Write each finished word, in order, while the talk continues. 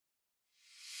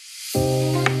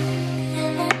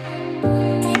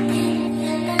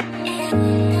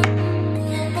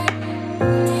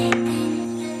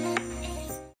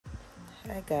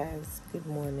guys, good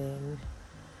morning.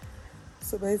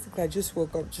 So basically I just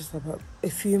woke up just about a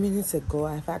few minutes ago.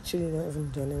 I've actually not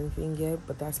even done anything yet,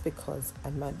 but that's because I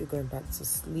might be going back to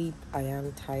sleep. I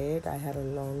am tired. I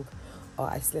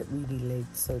slept really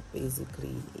late, so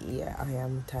basically yeah, I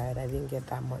am tired. I didn't get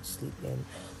that much sleep in,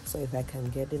 so if I can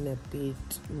get in a bit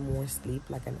more sleep,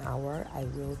 like an hour, I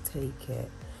will take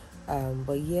it.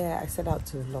 But yeah, I set out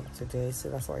to vlog today, so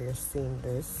that's why you're seeing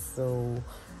this. So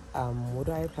what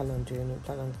do I plan on doing? I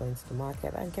plan on going to the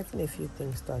market and getting a few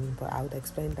things done, but I would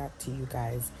explain that to you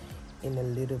guys in a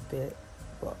little bit.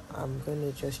 But I'm going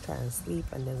to just try and sleep,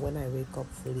 and then when I wake up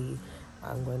fully,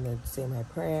 I'm going to say my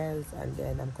prayers, and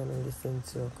then I'm going to listen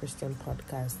to a Christian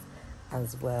podcast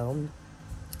as well,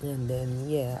 and then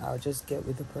yeah, I'll just get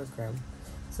with the program.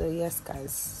 So yes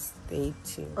guys, stay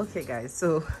tuned. Okay guys,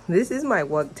 so this is my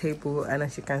work table, and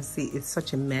as you can see, it's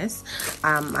such a mess.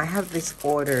 I have these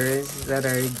orders that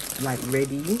are like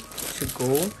ready to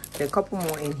go. There are a couple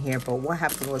more in here, but what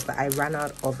happened was that I ran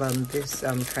out of this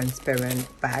transparent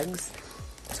bags,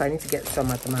 so I need to get some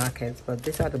at the market. But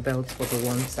these are the belts for the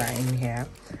ones that are in here,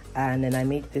 and then I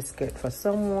made this skirt for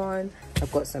someone.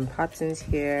 I've got some patterns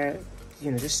here,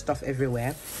 you know, just stuff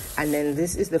everywhere. And then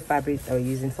this is the fabric that we're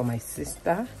using for my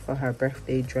sister for her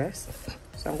birthday dress.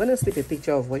 So I'm gonna slip a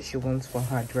picture of what she wants for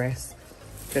her dress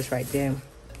just right there,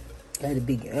 like the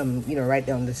big you know, right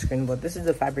there on the screen. But this is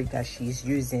the fabric that she's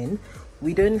using.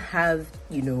 We don't have,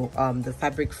 you know, the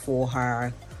fabric for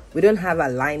her. We don't have a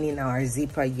lining or a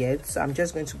zipper yet, so I'm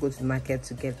just going to go to the market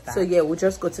to get that. So yeah, we'll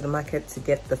just go to the market to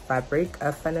get the fabric.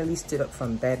 I finally stood up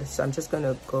from bed, so I'm just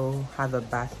gonna go have a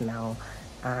bath now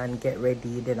and get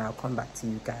ready, then I'll come back to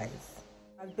you guys.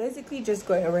 I've basically just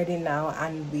got ready now,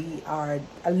 and I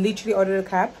literally ordered a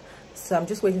cab, so I'm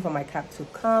just waiting for my cab to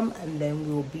come, and then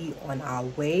we'll be on our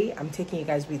way. I'm taking you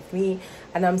guys with me,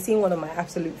 and I'm seeing one of my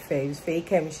absolute faves, Faye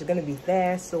Kim. She's gonna be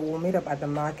there, so we'll meet up at the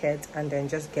market and then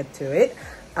just get to it.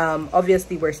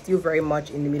 Obviously we're still very much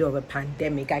in the middle of a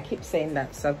pandemic. I keep saying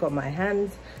that, so I've got my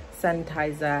hand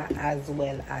sanitizer as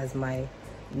well as my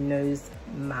nose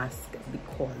mask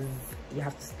because you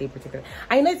have to stay protected.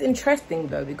 I know it's interesting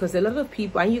though, because a lot of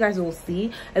people, and you guys will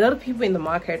see, a lot of people in the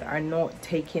market are not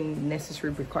taking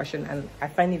necessary precaution, and I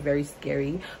find it very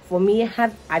scary. For me,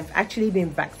 I've actually been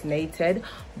vaccinated,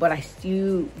 but I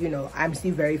still, you know, I'm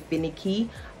still very finicky.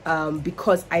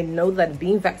 Because I know that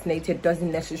being vaccinated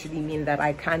doesn't necessarily mean that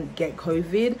I can't get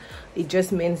COVID. It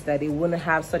just means that it wouldn't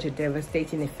have such a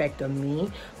devastating effect on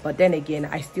me. But then again,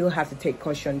 I still have to take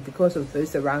caution because of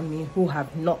those around me who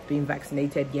have not been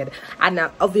vaccinated yet. And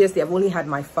obviously I've only had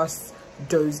my first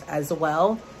dose as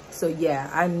well. So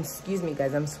yeah, excuse me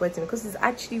guys, I'm sweating because it's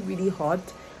actually really hot.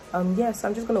 Yeah, so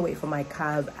I'm just gonna wait for my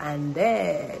cab and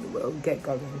then we'll get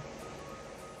going.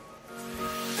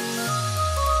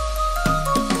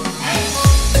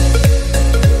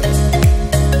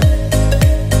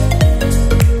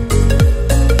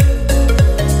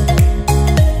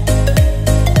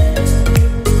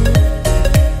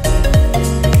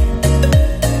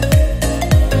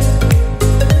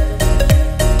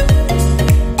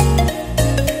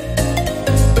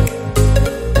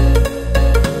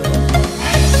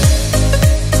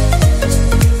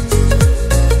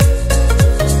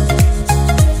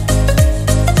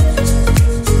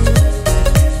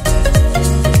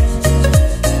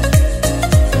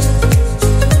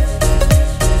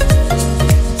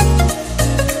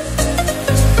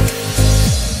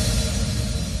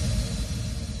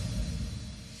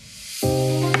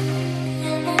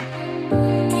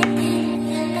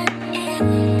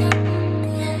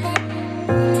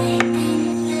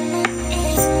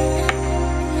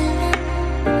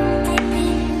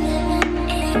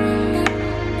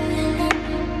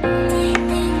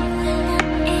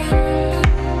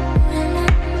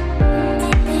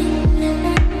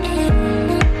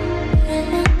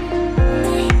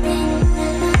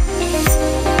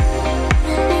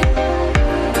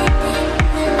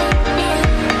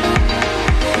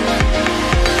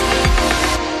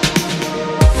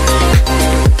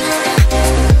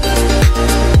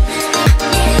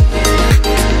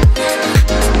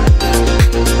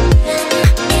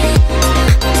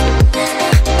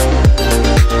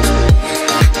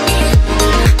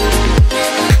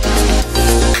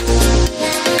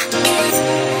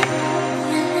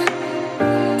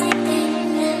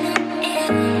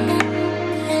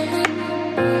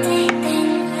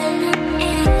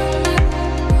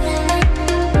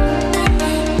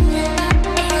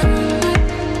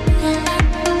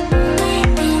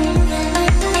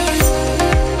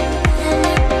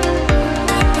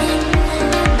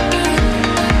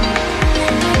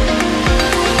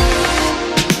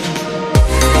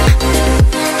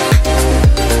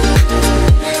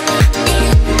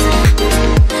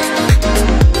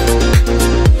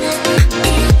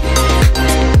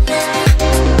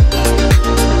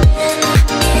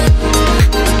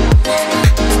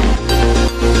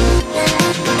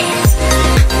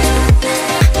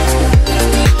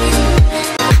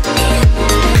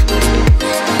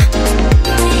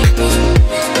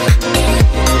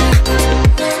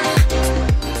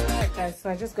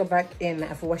 just got back in.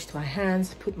 I've washed my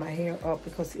hands, put my hair up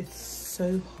because it's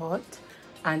so hot.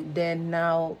 And then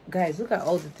now, guys, look at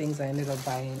all the things I ended up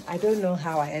buying. I don't know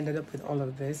how I ended up with all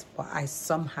of this, but I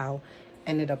somehow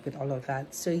ended up with all of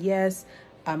that. So yes,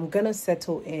 I'm gonna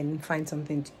settle in, find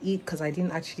something to eat because I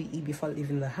didn't actually eat before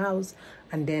leaving the house,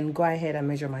 and then go ahead and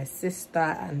measure my sister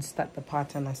and start the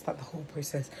pattern and start the whole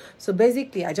process. So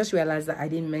basically, I just realized that I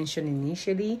didn't mention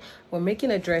initially, we're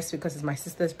making a dress because it's my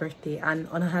sister's birthday, and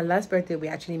on her last birthday we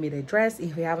actually made a dress.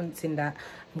 If you haven't seen that,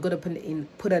 I'm gonna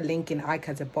put a link in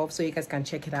iCards above so you guys can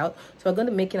check it out. So I'm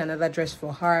gonna make another dress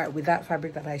for her with that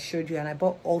fabric that I showed you, and I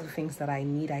bought all the things that I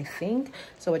need, I think.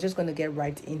 So we're just gonna get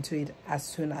right into it as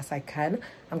soon as I can.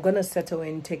 I'm gonna settle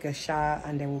in, take a shower,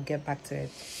 and then we'll get back to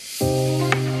it.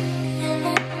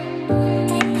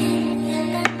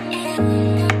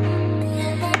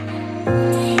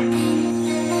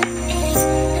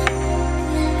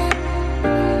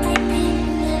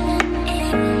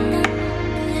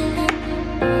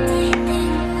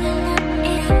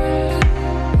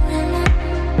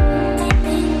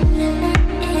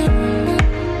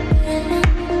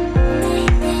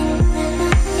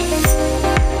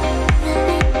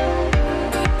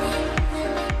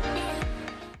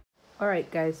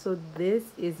 Alright guys, so this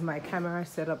is my camera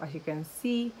setup. As you can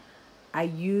see, I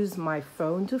use my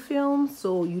phone to film,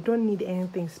 so you don't need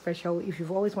anything special. If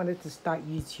you've always wanted to start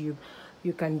YouTube,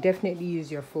 you can definitely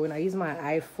use your phone. I use my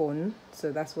iPhone,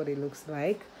 so that's what it looks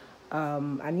like.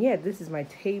 And yeah, this is my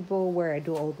table where I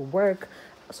do all the work.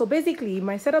 So basically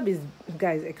my setup is,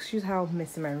 guys, excuse how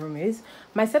messy my room is.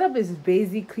 My setup is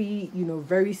basically, you know,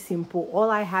 very simple.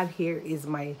 All I have here is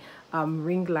my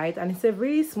ring light, and it's a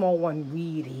really small one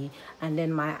really, and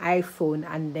then my iPhone,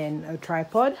 and then a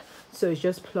tripod. So it's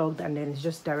just plugged and then it's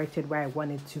just directed where I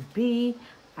want it to be,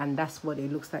 and that's what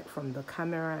it looks like from the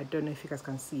camera. I don't know if you guys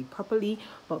can see it properly,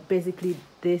 but basically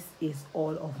this is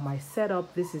all of my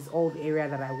setup. This is all the area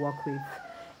that I work with.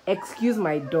 Excuse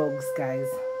my dogs, guys,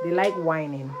 they like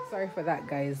whining. Sorry for that,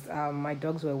 guys. My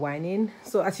dogs were whining.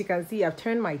 So as you can see, I've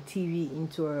turned my TV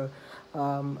into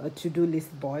a to-do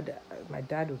list board. My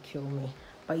dad will kill me,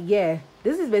 but yeah,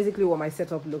 this is basically what my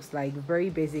setup looks like. Very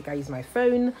basic. I use my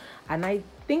phone, and I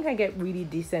think I get really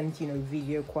decent, you know,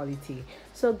 video quality.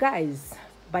 So guys,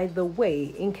 by the way,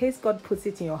 in case God puts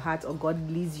it in your heart or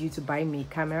God leads you to buy me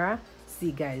a camera,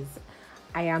 see guys,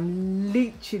 I am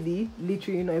literally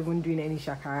not even doing any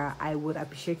shakara. I would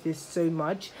appreciate this so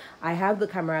much. I have the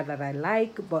camera that I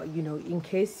like, but you know, in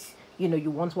case you know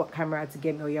you want what camera to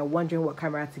get me, or you're wondering what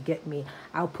camera to get me,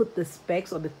 I'll put the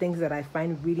specs or the things that I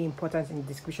find really important in the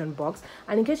description box.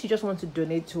 And in case you just want to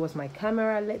donate towards my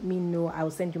camera, let me know.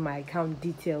 I'll send you my account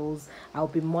details. I'll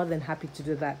be more than happy to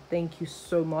do that. Thank you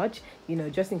so much. You know,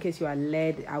 just in case you are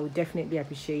led, I would definitely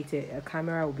appreciate it. A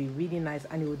camera will be really nice,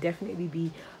 and it will definitely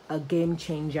be a game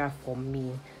changer for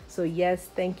me. So yes,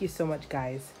 thank you so much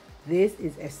guys. This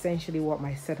is essentially what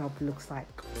my setup looks like.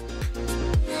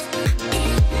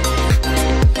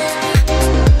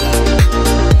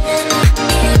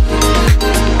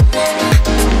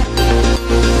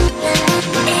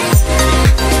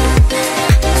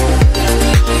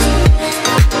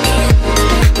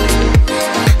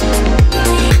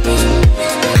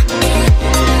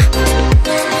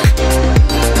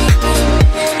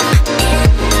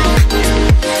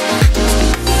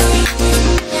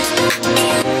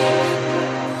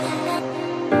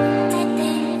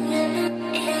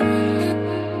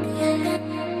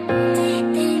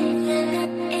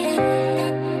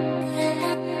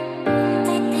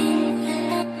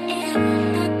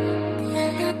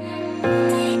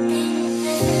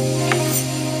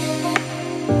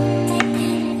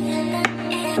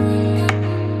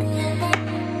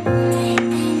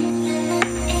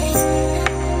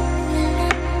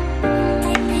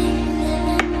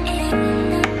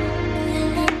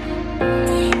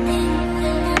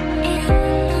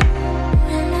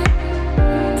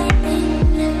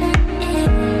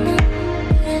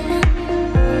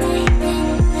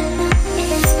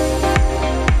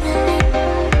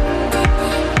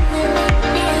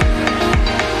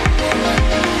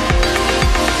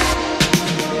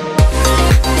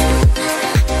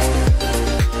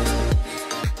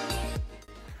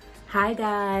 Hi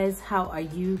guys, how are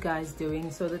you guys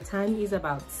doing? So the time is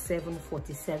about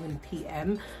 7:47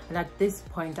 p.m. and at this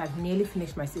point I've nearly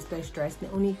finished my sister's dress. The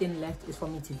only thing left is for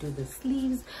me to do the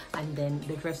sleeves, and then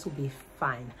the dress will be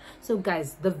fine. So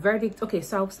guys, the verdict, okay,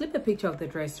 so I'll slip a picture of the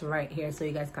dress right here so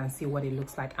you guys can see what it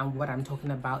looks like and what I'm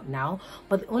talking about now.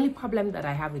 But the only problem that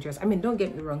I have with the dress, I mean, don't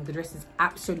get me wrong, the dress is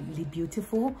absolutely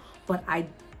beautiful, but I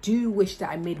do wish that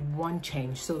I made one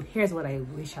change. So here's what I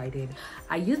wish I did.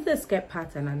 I used the skirt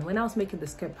pattern, and when I was making the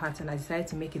skirt pattern, I decided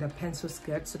to make it a pencil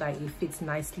skirt so that it fits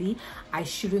nicely. I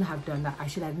shouldn't have done that. I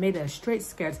should have made a straight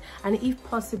skirt, and if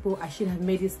possible, I should have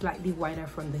made it slightly wider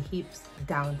from the hips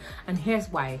down. And here's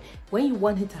why. When you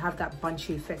want it to have that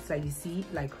bunchy effect that you see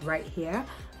like right here,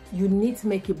 you need to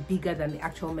make it bigger than the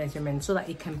actual measurement so that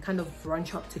it can kind of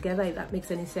runch up together, if that makes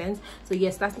any sense. So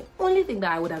yes, that's the only thing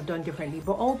that I would have done differently,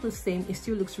 but all the same, it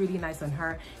still looks really nice on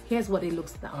her. Here's what it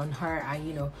looks on her, and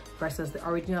you know, versus the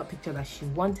original picture that she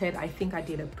wanted. I think I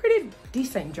did a pretty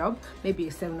decent job, maybe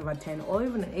a 7 over 10 or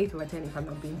even an 8 over 10 if I'm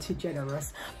not being too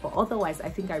generous, but otherwise I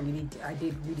think I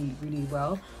did really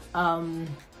well.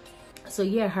 So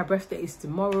yeah, her birthday is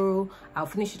tomorrow. I'll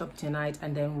finish it up tonight,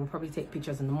 and then we'll probably take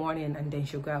pictures in the morning, and then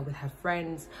she'll go out with her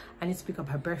friends. I need to pick up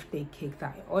her birthday cake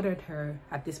that I ordered her.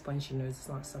 At this point, she knows it's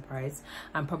not a surprise,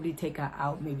 and probably take her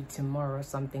out maybe tomorrow or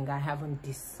something. I haven't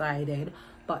decided,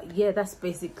 but yeah, that's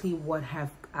basically what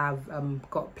I've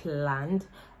got planned.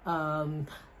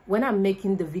 When I'm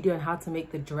making the video on how to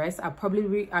make the dress, I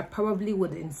probably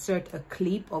would insert a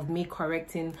clip of me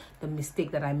correcting the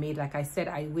mistake that I made. Like I said,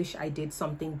 I wish I did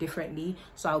something differently,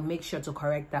 so I'll make sure to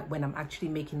correct that when I'm actually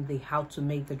making the how to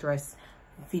make the dress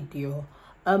video.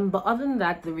 But other than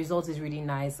that, the result is really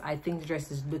nice. I think the dress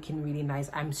is looking really nice.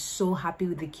 I'm so happy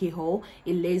with the keyhole.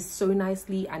 It lays so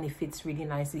nicely and it fits really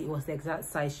nicely. It was the exact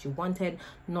size she wanted,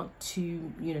 not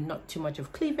too, you know, not too much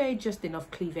of cleavage, just enough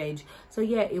cleavage. So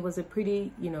yeah, it was a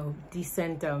pretty, you know,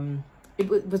 decent it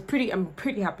was pretty. I'm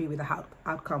pretty happy with the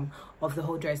outcome of the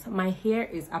whole dress. My hair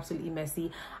is absolutely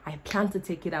messy. I plan to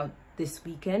take it out this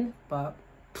weekend, but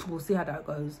we'll see how that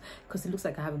goes, because it looks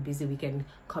like I have a busy weekend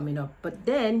coming up. But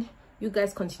then you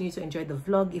guys continue to enjoy the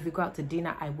vlog. If we go out to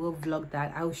dinner, I will vlog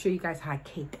that. I will show you guys her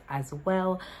cake as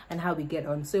well and how we get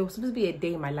on. So it was supposed to be a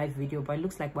day in my life video, but it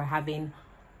looks like we're having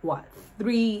what,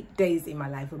 3 days in my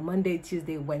life, Monday,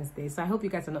 Tuesday, Wednesday. So I hope you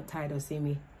guys are not tired of seeing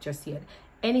me just yet.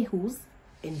 Anywho's,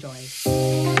 enjoy.